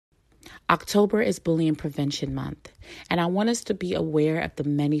October is Bullying Prevention Month, and I want us to be aware of the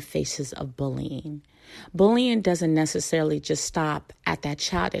many faces of bullying. Bullying doesn't necessarily just stop at that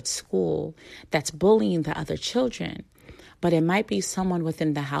child at school that's bullying the other children, but it might be someone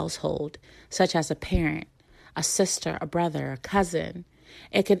within the household, such as a parent, a sister, a brother, a cousin.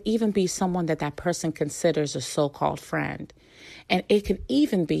 It could even be someone that person considers a so-called friend. And it could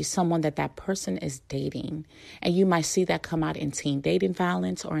even be someone that person is dating. And you might see that come out in teen dating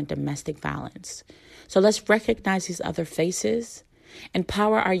violence or in domestic violence. So let's recognize these other faces,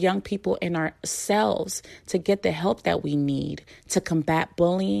 empower our young people and ourselves to get the help that we need to combat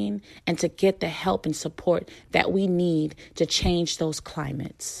bullying and to get the help and support that we need to change those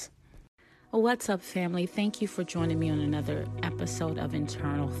climates. What's up, family? Thank you for joining me on another episode of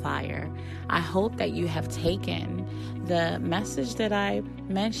Internal Fire. I hope that you have taken the message that I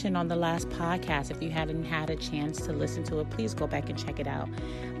mentioned on the last podcast. If you hadn't had a chance to listen to it, please go back and check it out.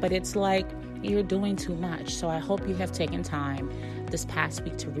 But it's like you're doing too much. So I hope you have taken time this past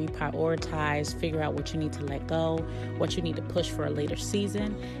week to reprioritize, figure out what you need to let go, what you need to push for a later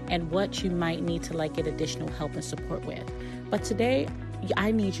season, and what you might need to get additional help and support with. But today,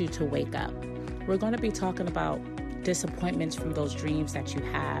 I need you to wake up. We're going to be talking about disappointments from those dreams that you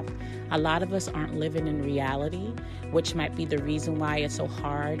have. A lot of us aren't living in reality, which might be the reason why it's so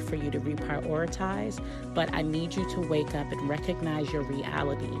hard for you to reprioritize. But I need you to wake up and recognize your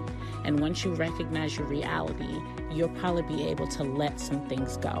reality. And once you recognize your reality, you'll probably be able to let some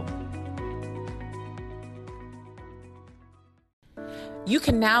things go. You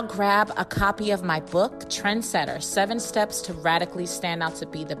can now grab a copy of my book, Trendsetter, 7 Steps to Radically Stand Out to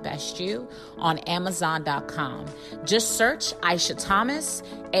Be the Best You, on Amazon.com. Just search Aisha Thomas,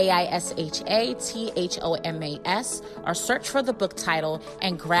 AISHA or search for the book title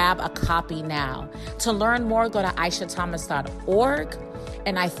and grab a copy now. To learn more, go to aishathomas.org.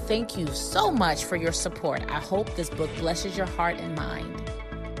 And I thank you so much for your support. I hope this book blesses your heart and mind.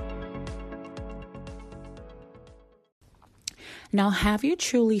 Now, have you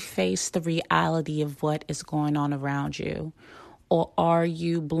truly faced the reality of what is going on around you? Or are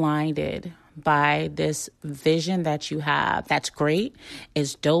you blinded by this vision that you have? That's great.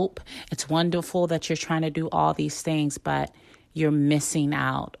 It's dope. It's wonderful that you're trying to do all these things, but you're missing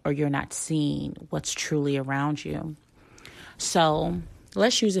out or you're not seeing what's truly around you. So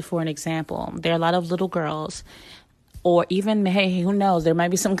let's use it for an example. There are a lot of little girls, or even, hey, who knows, there might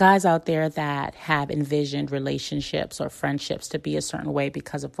be some guys out there that have envisioned relationships or friendships to be a certain way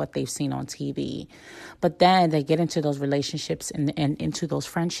because of what they've seen on TV. But then they get into those relationships and into those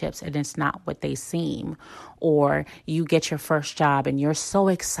friendships, and it's not what they seem. Or you get your first job and you're so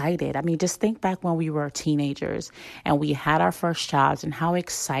excited. I mean, just think back when we were teenagers and we had our first jobs and how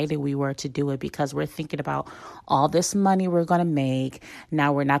excited we were to do it because we're thinking about all this money we're going to make.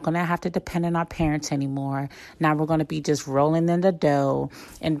 Now we're not going to have to depend on our parents anymore. Now we're going to be just rolling in the dough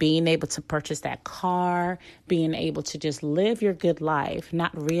and being able to purchase that car, being able to just live your good life,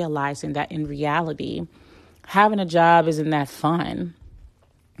 not realizing that in reality, having a job isn't that fun.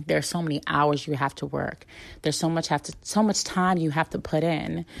 There's so many hours you have to work. There's so much time you have to put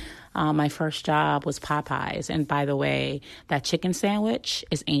in. My first job was Popeyes. And by the way, that chicken sandwich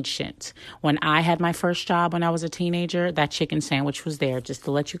is ancient. When I had my first job when I was a teenager, that chicken sandwich was there. Just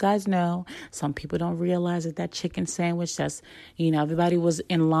to let you guys know, some people don't realize that chicken sandwich that's, everybody was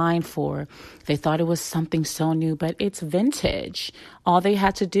in line for. They thought it was something so new, but it's vintage. All they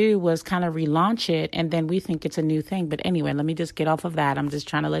had to do was kind of relaunch it, and then we think it's a new thing. But anyway, let me just get off of that. I'm just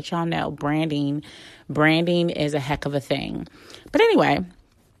trying to let y'all know branding is a heck of a thing. But anyway,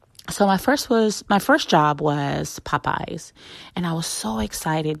 so my first job was Popeyes, and I was so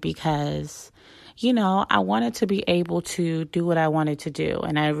excited because, I wanted to be able to do what I wanted to do.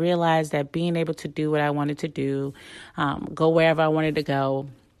 And I realized that being able to do what I wanted to do, go wherever I wanted to go,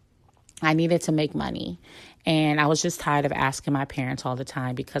 I needed to make money. And I was just tired of asking my parents all the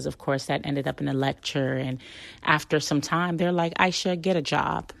time because, of course, that ended up in a lecture. And after some time, they're like, Aisha, get a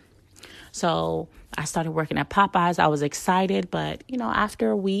job. So I started working at Popeyes. I was excited, but, after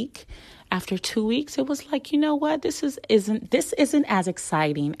a week, after 2 weeks, it was like, you know what? This isn't as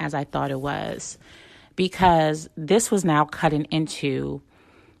exciting as I thought it was, because this was now cutting into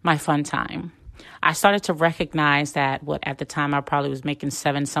my fun time. I started to recognize that at the time I probably was making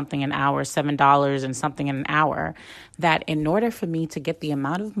 $7 and something an hour, that in order for me to get the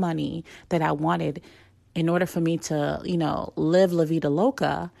amount of money that I wanted, in order for me to, live La Vida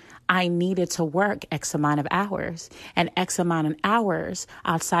Loca, I needed to work X amount of hours, and X amount of hours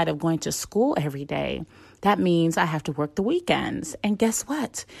outside of going to school every day that means I have to work the weekends. And guess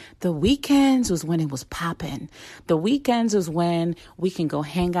what? The weekends was when it was popping. The weekends was when we can go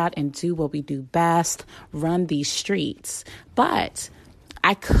hang out and do what we do best, run these streets. But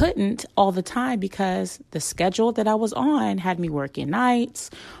I couldn't all the time because the schedule that I was on had me working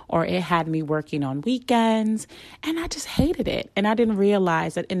nights or it had me working on weekends, and I just hated it. And I didn't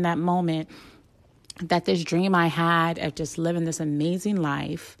realize that in that moment that this dream I had of just living this amazing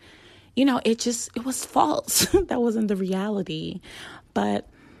life, it was false. That wasn't the reality.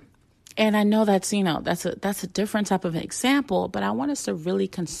 And I know that's a different type of example, but I want us to really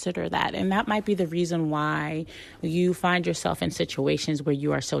consider that. And that might be the reason why you find yourself in situations where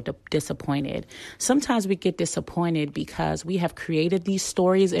you are so disappointed. Sometimes we get disappointed because we have created these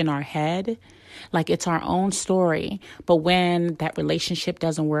stories in our head, like it's our own story. But when that relationship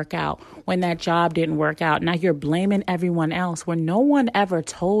doesn't work out, when that job didn't work out, now you're blaming everyone else where no one ever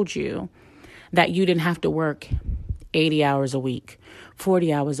told you that you didn't have to work 80 hours a week,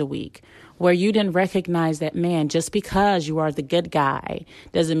 40 hours a week, where you didn't recognize that, man, just because you are the good guy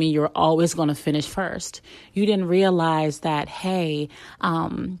doesn't mean you're always going to finish first. You didn't realize that, hey,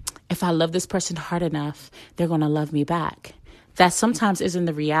 if I love this person hard enough, they're going to love me back. That sometimes isn't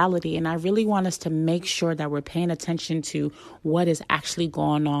the reality. And I really want us to make sure that we're paying attention to what is actually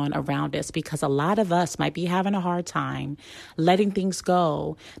going on around us, because a lot of us might be having a hard time letting things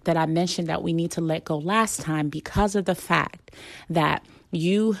go that I mentioned that we need to let go last time, because of the fact that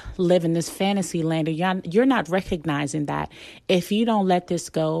you live in this fantasy land and you're not recognizing that if you don't let this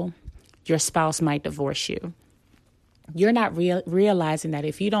go, your spouse might divorce you. You're not realizing that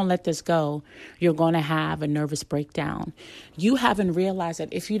if you don't let this go, you're going to have a nervous breakdown. You haven't realized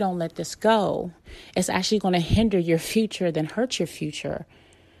that if you don't let this go, it's actually going to hinder your future than hurt your future.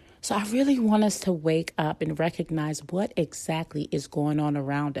 So I really want us to wake up and recognize what exactly is going on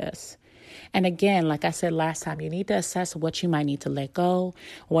around us. And again, like I said last time, you need to assess what you might need to let go,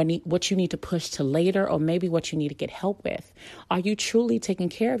 what you need to push to later, or maybe what you need to get help with. Are you truly taking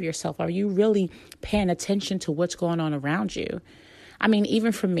care of yourself? Are you really paying attention to what's going on around you? I mean,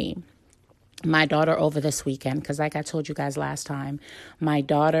 even for me, my daughter over this weekend, because like I told you guys last time, my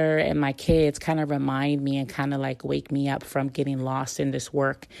daughter and my kids kind of remind me and kind of like wake me up from getting lost in this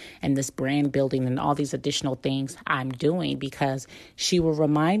work and this brand building and all these additional things I'm doing, because she will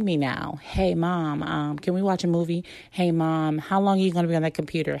remind me now, hey, Mom, can we watch a movie? Hey, Mom, how long are you going to be on that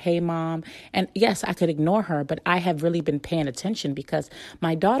computer? Hey, Mom. And yes, I could ignore her, but I have really been paying attention because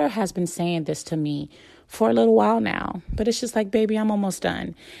my daughter has been saying this to me for a little while now, but it's just like, baby, I'm almost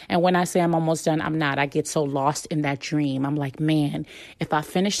done. And when I say I'm almost done, I'm not. I get so lost in that dream. I'm like, man, if I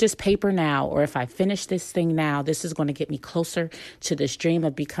finish this paper now, or if I finish this thing now, this is going to get me closer to this dream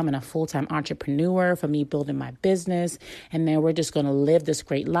of becoming a full-time entrepreneur, for me building my business. And then we're just going to live this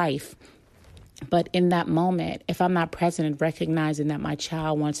great life. But in that moment, if I'm not present and recognizing that my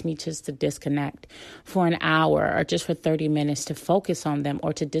child wants me just to disconnect for an hour or just for 30 minutes to focus on them,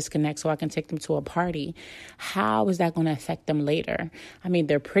 or to disconnect so I can take them to a party, how is that going to affect them later? I mean,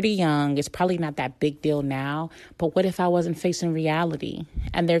 they're pretty young. It's probably not that big deal now. But what if I wasn't facing reality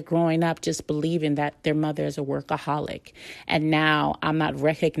and they're growing up just believing that their mother is a workaholic? And now I'm not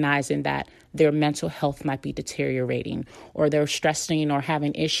recognizing that their mental health might be deteriorating, or they're stressing or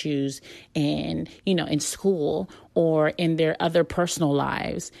having issues in school or in their other personal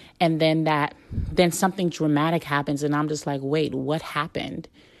lives. And then something dramatic happens and I'm just like, wait, what happened?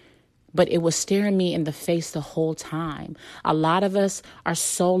 But it was staring me in the face the whole time. A lot of us are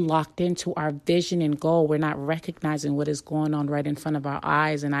so locked into our vision and goal, we're not recognizing what is going on right in front of our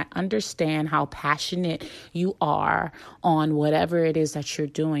eyes. And I understand how passionate you are on whatever it is that you're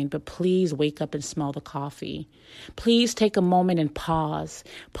doing, but please wake up and smell the coffee. Please take a moment and pause.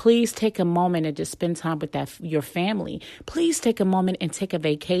 Please take a moment and just spend time with your family. Please take a moment and take a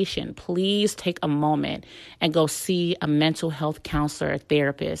vacation. Please take a moment and go see a mental health counselor, a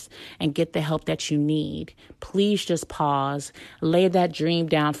therapist, and get the help that you need. Please just pause, lay that dream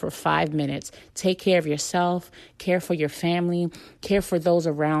down for 5 minutes, take care of yourself, care for your family, care for those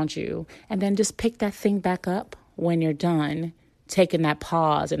around you, and then just pick that thing back up when you're done, taking that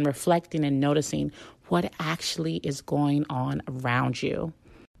pause and reflecting and noticing what actually is going on around you.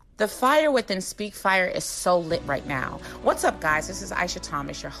 The fire within Speak Fire is so lit right now. What's up, guys? This is Aisha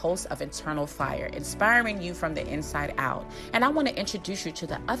Thomas, your host of Internal Fire, inspiring you from the inside out. And I want to introduce you to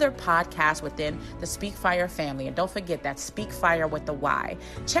the other podcasts within the Speak Fire family. And don't forget that Speak Fire with the Y.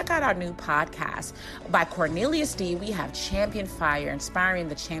 Check out our new podcast. By Cornelius D, we have Champion Fire, inspiring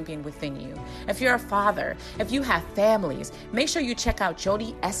the champion within you. If you're a father, if you have families, make sure you check out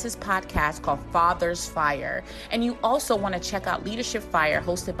Jody S.'s podcast called Father's Fire. And you also want to check out Leadership Fire,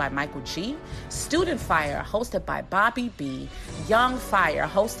 hosted by Michael G, Student Fire, hosted by Bobby B, Young Fire,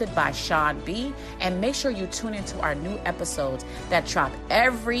 hosted by Sean B, and make sure you tune into our new episodes that drop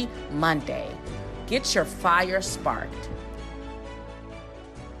every Monday. Get your fire sparked.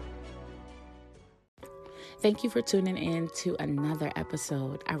 Thank you for tuning in to another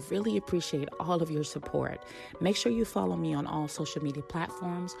episode. I really appreciate all of your support. Make sure you follow me on all social media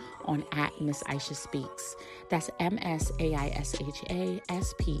platforms on @Miss Aisha Speaks. That's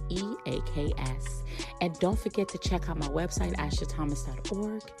MSAISHASPEAKS. And don't forget to check out my website,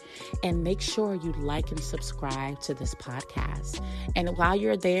 AishaThomas.org. And make sure you like and subscribe to this podcast. And while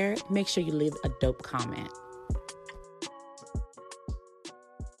you're there, make sure you leave a dope comment.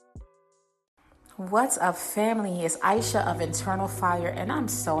 What's up, family? It's Aisha of Internal Fire, and I'm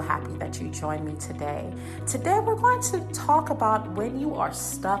so happy that you joined me today. Today, we're going to talk about when you are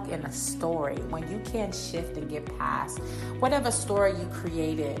stuck in a story, when you can't shift and get past whatever story you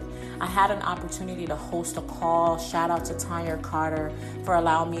created. I had an opportunity to host a call. Shout out to Tanya Carter for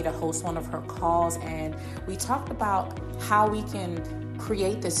allowing me to host one of her calls, and we talked about how we can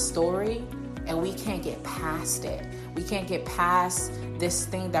create this story and we can't get past it. We can't get past this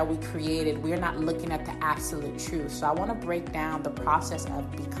thing that we created. We're not looking at the absolute truth. So I want to break down the process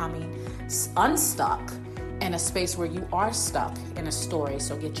of becoming unstuck in a space where you are stuck in a story.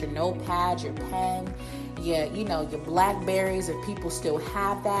 So get your notepad, your pen, your Blackberries, if people still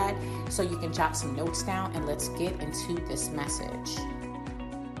have that, so you can jot some notes down, and let's get into this message.